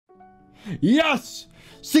Yes!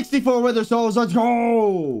 64 Wither Souls. Let's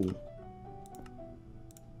go!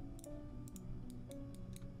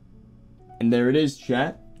 And there it is,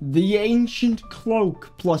 chat. The Ancient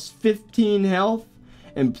Cloak, plus 15 health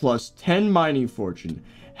and plus 10 mining fortune.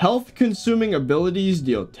 Health consuming abilities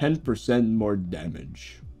deal 10% more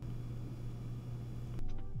damage.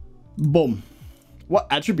 Boom. What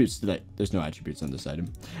attributes today? There's no attributes on this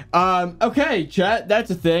item. Okay, chat, that's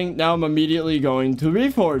a thing. Now I'm immediately going to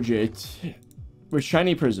reforge it with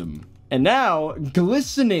Shiny Prism. And now,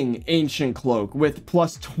 Glistening Ancient Cloak with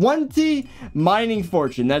plus 20 mining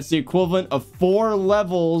fortune. That's the equivalent of 4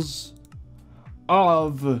 levels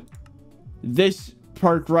of this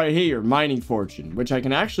perk right here, mining fortune, which I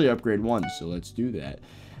can actually upgrade once. So let's do that.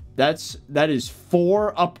 That is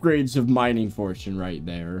 4 upgrades of mining fortune right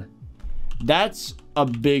there. That's a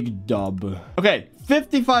big dub. Okay,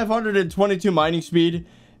 5,522 mining speed.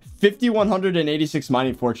 5,186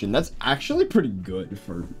 mining fortune. That's actually pretty good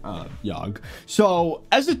for Yogg. So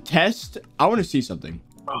as a test, I want to see something.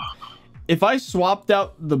 If I swapped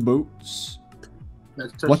out the boots,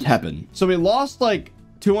 what happened? So we lost like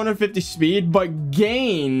 250 speed, but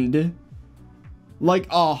gained like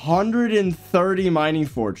 130 mining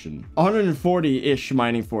fortune, 140-ish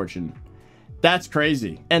mining fortune. That's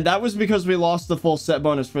crazy. And that was because we lost the full set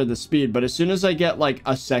bonus for the speed. But as soon as I get like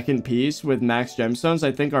a second piece with max gemstones,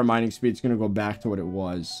 I think our mining speed's going to go back to what it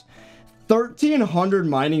was. 1,300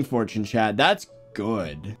 mining fortune, chat. That's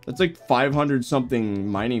good. That's like 500 something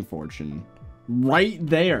mining fortune right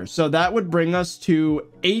there. So that would bring us to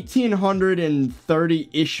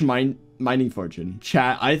 1,830-ish mining fortune.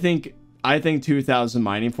 Chat, I think 2,000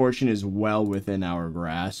 mining fortune is well within our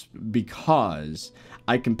grasp because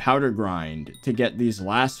I can powder grind to get these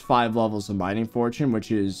last 5 levels of mining fortune,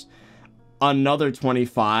 which is another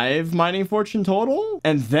 25 mining fortune total.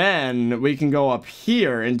 And then we can go up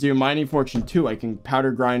here and do mining fortune 2. I can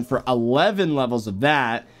powder grind for 11 levels of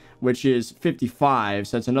that, which is 55.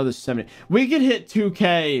 So that's another 70. We could hit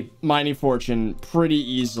 2k mining fortune pretty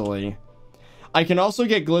easily. I can also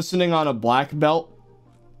get glistening on a black belt,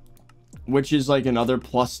 which is like another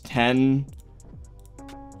plus 10.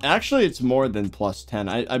 Actually, it's more than plus 10.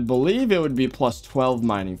 I believe it would be plus 12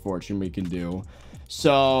 mining fortune we can do.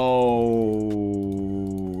 So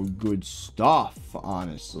good stuff,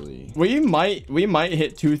 honestly. We might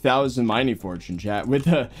hit 2,000 mining fortune, chat, with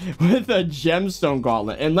a gemstone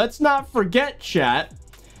gauntlet. And let's not forget, chat.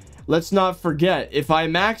 Let's not forget, if I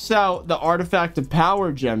max out the artifact of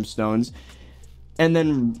power gemstones and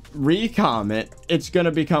then recom it, it's going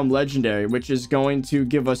to become legendary, which is going to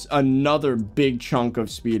give us another big chunk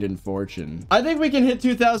of speed and fortune. I think we can hit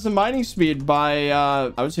 2,000 mining speed by,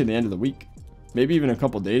 I would say the end of the week. Maybe even a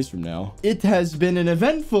couple days from now. It has been an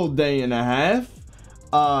eventful day and a half.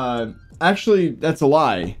 Actually, that's a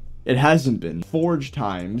lie. It hasn't been. Forge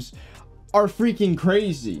times are freaking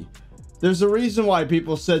crazy. There's a reason why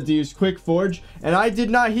people said to use Quick Forge, and I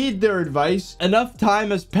did not heed their advice. Enough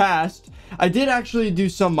time has passed. I did actually do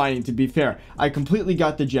some mining, to be fair. I completely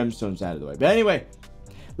got the gemstones out of the way. But anyway,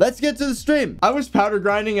 let's get to the stream. I was powder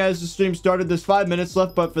grinding as the stream started. There's 5 minutes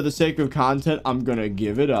left, but for the sake of content, I'm gonna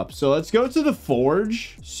give it up. So let's go to the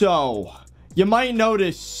forge. So you might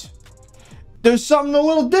notice there's something a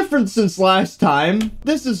little different since last time.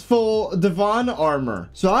 This is full Divan armor.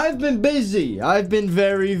 So I've been busy. I've been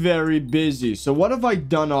very, very busy. So what have I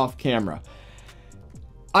done off camera?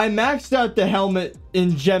 I maxed out the helmet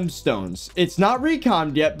in gemstones. It's not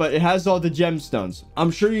recommed yet, but it has all the gemstones. I'm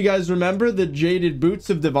sure you guys remember the jaded boots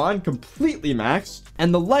of Divan completely maxed.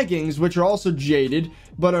 And the leggings, which are also jaded,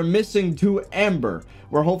 but are missing 2 amber.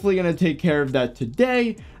 We're hopefully going to take care of that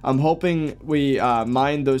today. I'm hoping we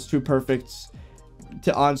mine those 2 perfects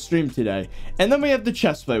on stream today. And then we have the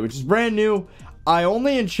chestplate, which is brand new. I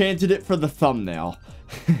only enchanted it for the thumbnail.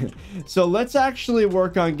 So let's actually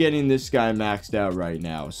work on getting this guy maxed out right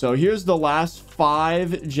now. So here's the last 5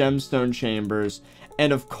 gemstone chambers,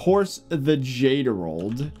 and of course the Jade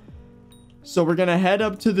Emerald. So we're gonna head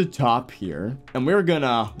up to the top here, and we're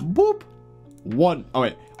gonna boop 1,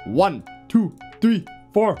 2, 3,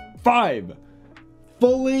 4, 5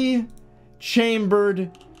 fully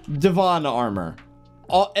chambered Divan armor.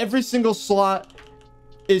 Every single slot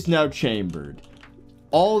is now chambered.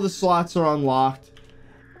 All the slots are unlocked.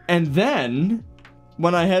 And then,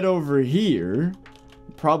 when I head over here,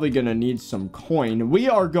 I'm probably going to need some coin. We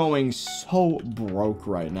are going so broke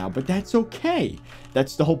right now, but that's okay.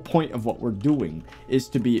 That's the whole point of what we're doing, is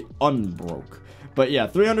to be unbroke. But yeah,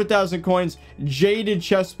 300,000 coins, jaded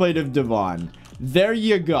chestplate of Divan. There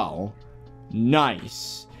you go.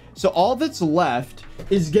 Nice. So all that's left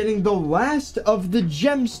is getting the last of the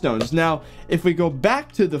gemstones. Now, if we go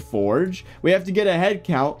back to the forge, we have to get a head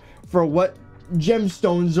count for what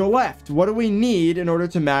gemstones are left. What do we need in order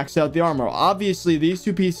to max out the armor? Obviously, these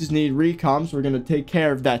two pieces need recomps. We're going to take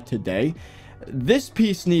care of that today. This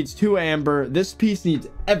piece needs 2 amber. This piece needs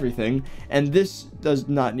everything. And this does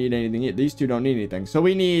not need anything. These two don't need anything. So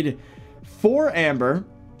we need 4 amber,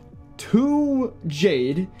 2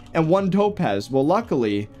 jade, and 1 topaz. Well,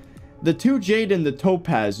 luckily, the 2 jade and the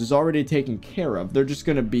topaz is already taken care of. They're just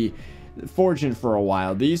going to be forging for a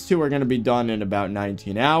while. These two are going to be done in about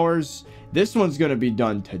 19 hours. This one's going to be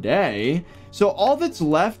done today. So all that's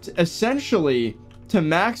left, essentially, to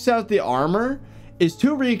max out the armor is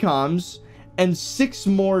 2 recoms and 6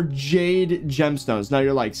 more jade gemstones. Now,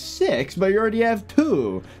 you're like, 6? But you already have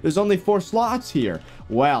 2. There's only 4 slots here.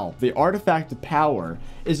 Well, the artifact of power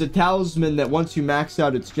is a talisman that once you max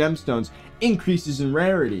out its gemstones, increases in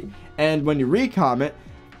rarity. And when you recom it,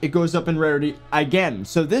 it goes up in rarity again.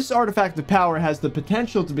 So this artifact of power has the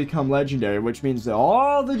potential to become legendary, which means that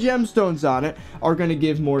all the gemstones on it are going to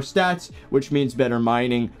give more stats, which means better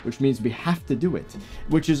mining, which means we have to do it.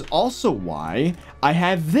 Which is also why I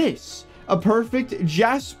have this, a perfect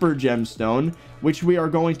Jasper gemstone, which we are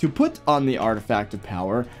going to put on the artifact of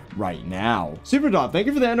power right now. Superdog, thank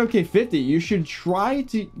you for the NOK 50. You should try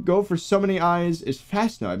to go for so many eyes as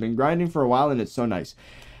fast now. I've been grinding for a while and it's so nice.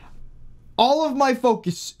 All of my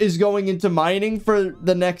focus is going into mining for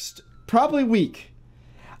the next probably week.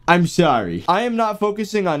 I'm sorry. I am not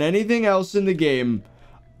focusing on anything else in the game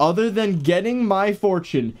other than getting my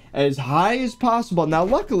fortune as high as possible. Now,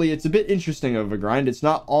 luckily, it's a bit interesting of a grind. It's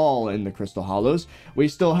not all in the crystal hollows. We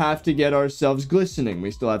still have to get ourselves glistening. We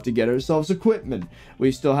still have to get ourselves equipment.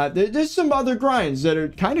 We still have... There's some other grinds that are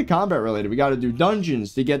kind of combat related. We got to do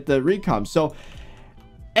dungeons to get the recom. So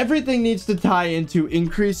everything needs to tie into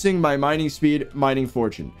increasing my mining speed, mining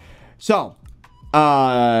fortune. So,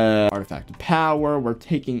 artifact of power. We're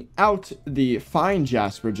taking out the fine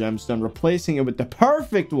Jasper gemstone, replacing it with the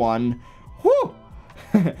perfect one. Whew!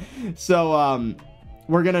 So,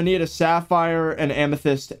 we're gonna need a sapphire, an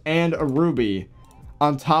amethyst, and a ruby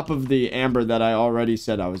on top of the amber that I already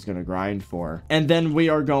said I was gonna grind for. And then we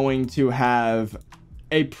are going to have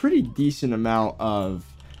a pretty decent amount of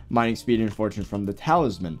mining speed and fortune from the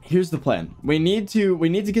talisman. Here's the plan. We need to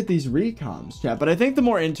get these recoms, chat, but I think the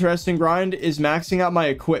more interesting grind is maxing out my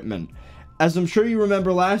equipment. As I'm sure you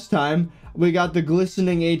remember last time, we got the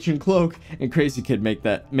glistening ancient cloak, and Crazy Kid made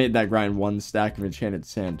that grind 1 stack of enchanted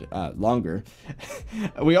sand longer.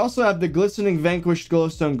 We also have the glistening vanquished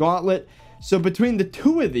glowstone gauntlet. So between the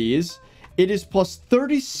 2 of these, it is plus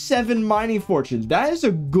 37 mining fortune. That is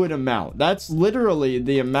a good amount. That's literally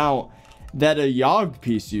the amount that a Yogg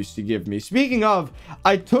piece used to give me. Speaking of,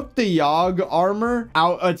 I took the Yogg armor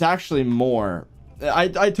out. It's actually more.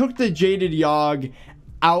 I took the jaded Yogg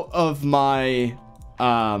out of my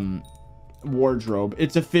wardrobe.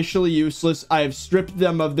 It's officially useless. I have stripped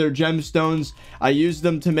them of their gemstones. I used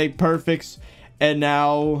them to make perfects, and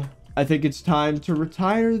now I think it's time to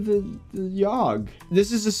retire the Yogg.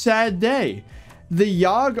 This is a sad day. The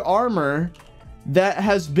Yogg armor that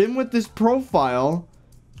has been with this profile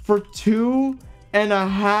for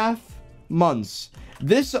 2.5 months.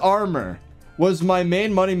 This armor was my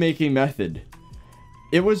main money-making method.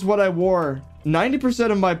 It was what I wore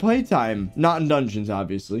 90% of my playtime. Not in dungeons,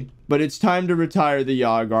 obviously. But it's time to retire the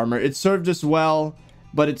Yogg armor. It served us well,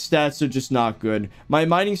 but its stats are just not good. My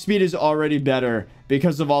mining speed is already better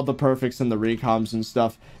because of all the perfects and the recoms and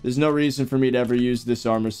stuff. There's no reason for me to ever use this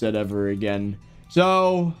armor set ever again.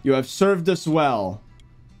 So, you have served us well,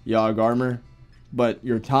 Yogg armor. But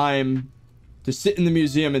your time to sit in the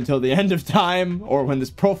museum until the end of time, or when this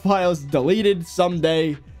profile is deleted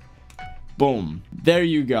someday, boom, there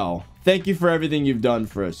you go. Thank you for everything you've done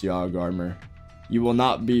for us, Yogg armor. You will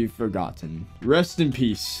not be forgotten. Rest in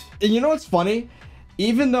peace. And you know what's funny?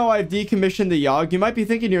 Even though I've decommissioned the Yogg, you might be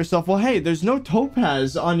thinking to yourself, well, hey, there's no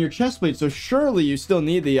topaz on your chestplate, so surely you still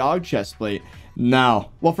need the Yogg chestplate.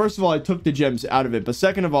 No. Well, first of all, I took the gems out of it, but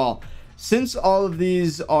second of all, since all of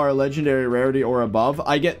these are legendary rarity or above,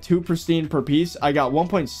 I get 2 pristine per piece. I got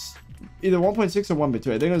either 1.6 or 1.2.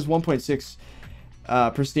 I think it was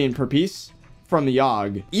 1.6 pristine per piece from the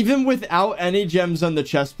Yogg. Even without any gems on the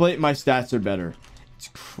chestplate, my stats are better.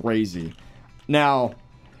 It's crazy. Now,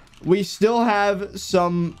 we still have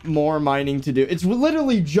some more mining to do. It's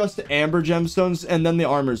literally just amber gemstones, and then the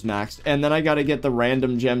armor's maxed. And then I gotta get the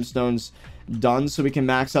random gemstones done so we can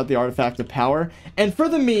max out the artifact of power. And for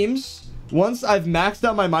the memes, once I've maxed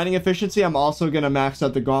out my mining efficiency, I'm also gonna max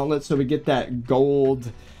out the gauntlet so we get that gold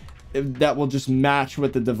that will just match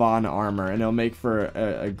with the Devon armor, and it'll make for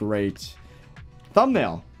a great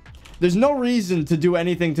thumbnail. There's no reason to do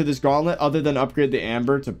anything to this gauntlet other than upgrade the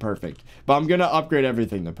amber to perfect. But I'm going to upgrade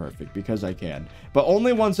everything to perfect because I can. But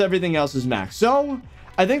only once everything else is maxed. So,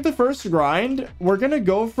 I think the first grind, we're going to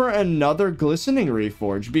go for another glistening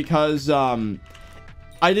reforge because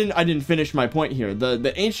I didn't finish my point here.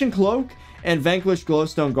 The ancient cloak and vanquished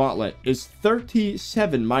glowstone gauntlet is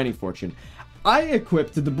 37 mining fortune. I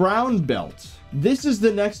equipped the brown belt. This is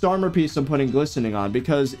the next armor piece I'm putting glistening on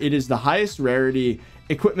because it is the highest rarity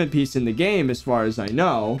equipment piece in the game as far as I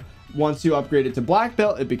know. Once you upgrade it to black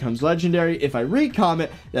belt, it becomes legendary. If I recom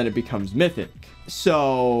it, then it becomes mythic.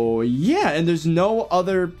 So yeah, and there's no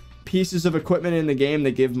other pieces of equipment in the game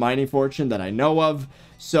that give mining fortune that I know of.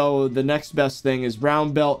 So the next best thing is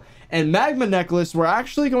brown belt. And magma necklace, we're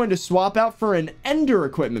actually going to swap out for an ender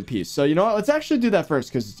equipment piece. So you know what? Let's actually do that first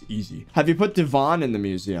because it's easy. Have you put Devon in the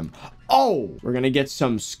museum? Oh, we're going to get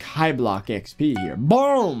some SkyBlock XP here.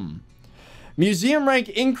 Boom. Museum rank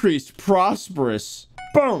increased. Prosperous.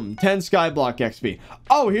 Boom. 10 SkyBlock XP.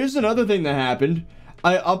 Oh, here's another thing that happened.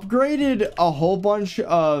 I upgraded a whole bunch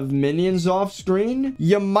of minions off screen.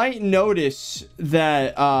 You might notice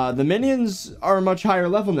that the minions are a much higher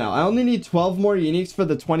level now. I only need 12 more uniques for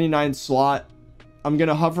the 29th slot. I'm going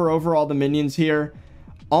to hover over all the minions here.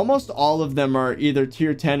 Almost all of them are either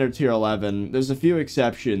tier 10 or tier 11. There's a few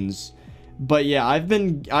exceptions. But yeah, I've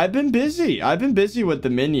been busy. I've been busy with the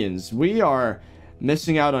minions. We are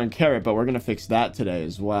missing out on Carrot, but we're going to fix that today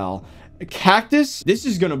as well. Cactus, this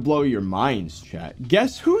is gonna blow your minds, chat.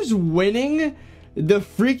 Guess who's winning the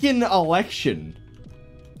freaking election?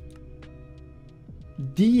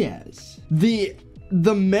 Diaz. The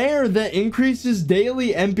mayor that increases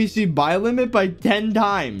daily NPC buy limit by 10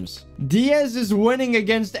 times. Diaz is winning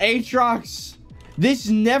against Aatrox. This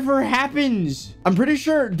never happens. I'm pretty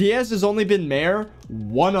sure Diaz has only been mayor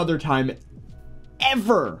one other time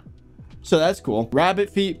ever. So that's cool.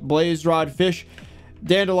 Rabbit feet, blaze rod, fish,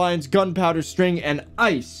 dandelions, gunpowder, string, and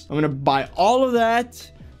ice. I'm gonna buy all of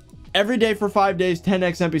that every day for 5 days.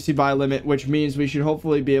 10x NPC buy limit, which means we should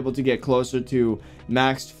hopefully be able to get closer to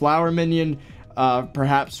maxed flower minion,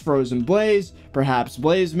 perhaps frozen blaze, perhaps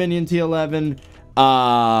blaze minion T11,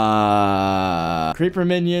 creeper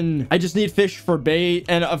minion. I just need fish for bait,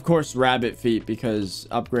 and of course rabbit feet because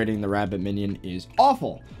upgrading the rabbit minion is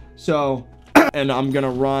awful. So and I'm gonna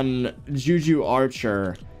run Juju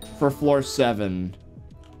Archer for floor 7.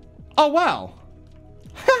 Oh, wow.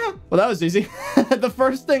 Well, that was easy. The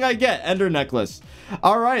first thing I get, Ender Necklace.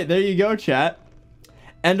 All right, there you go, chat.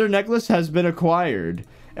 Ender Necklace has been acquired.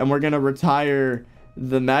 And we're going to retire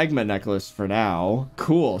the Magma Necklace for now.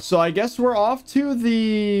 Cool. So I guess we're off to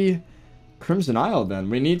the Crimson Isle then.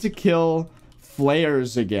 We need to kill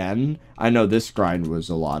flares again. I know this grind was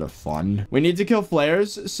a lot of fun. We need to kill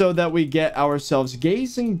flares so that we get ourselves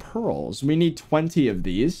gazing pearls. We need 20 of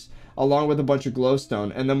these, along with a bunch of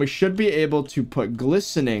glowstone, and then we should be able to put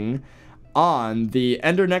glistening on the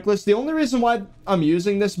Ender Necklace. The only reason why I'm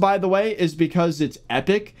using this, by the way, is because it's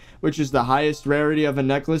epic, which is the highest rarity of a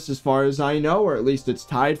necklace as far as I know, or at least it's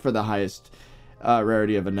tied for the highest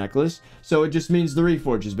rarity of a necklace. So it just means the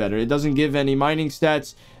reforge is better. It doesn't give any mining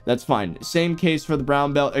stats. That's fine. Same case for the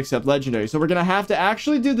brown belt, except legendary. So we're gonna have to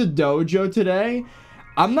actually do the dojo today.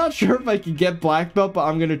 I'm not sure if I can get black belt, but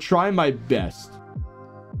I'm gonna try my best.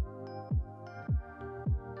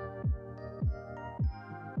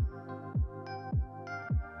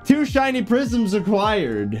 Two shiny prisms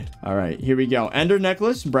acquired. All right, here we go. Ender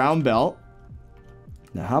Necklace, brown belt.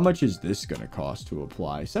 Now, how much is this going to cost to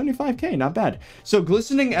apply? 75k, not bad. So,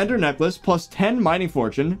 glistening Ender Necklace plus 10 mining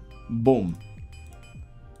fortune. Boom.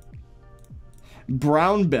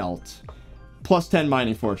 Brown belt plus 10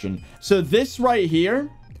 mining fortune. So, this right here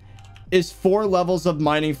is 4 levels of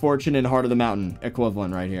mining fortune in Heart of the Mountain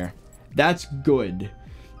equivalent right here. That's good.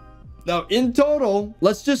 Now, in total,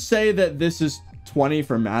 let's just say that this is 20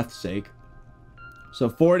 for math's sake. So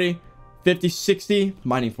 40, 50, 60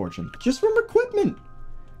 mining fortune. Just from equipment.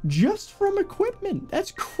 Just from equipment.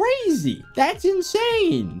 That's crazy. That's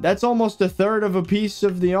insane. That's almost a third of a piece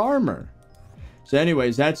of the armor. So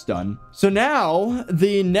anyways, that's done. So now,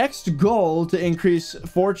 the next goal to increase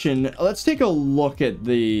fortune. Let's take a look at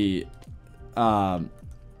the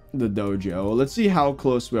dojo. Let's see how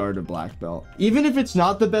close we are to black belt. Even if it's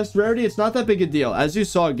not the best rarity, it's not that big a deal. As you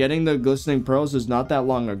saw, getting the glistening pearls is not that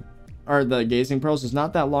long or the gazing pearls is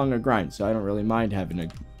not that long a grind, so I don't really mind having to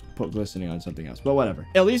put glistening on something else, but whatever.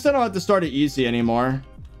 At least I don't have to start it easy anymore,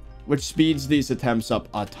 which speeds these attempts up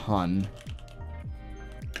a ton.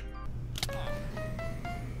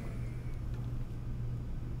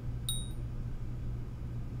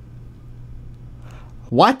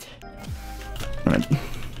 What?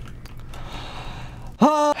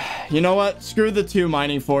 You know what? Screw the 2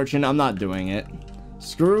 mining fortune. I'm not doing it.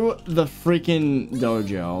 Screw the freaking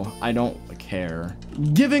dojo. I don't care.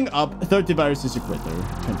 Giving up. ThirtyVirus is a quitter.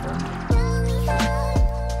 Confirmed.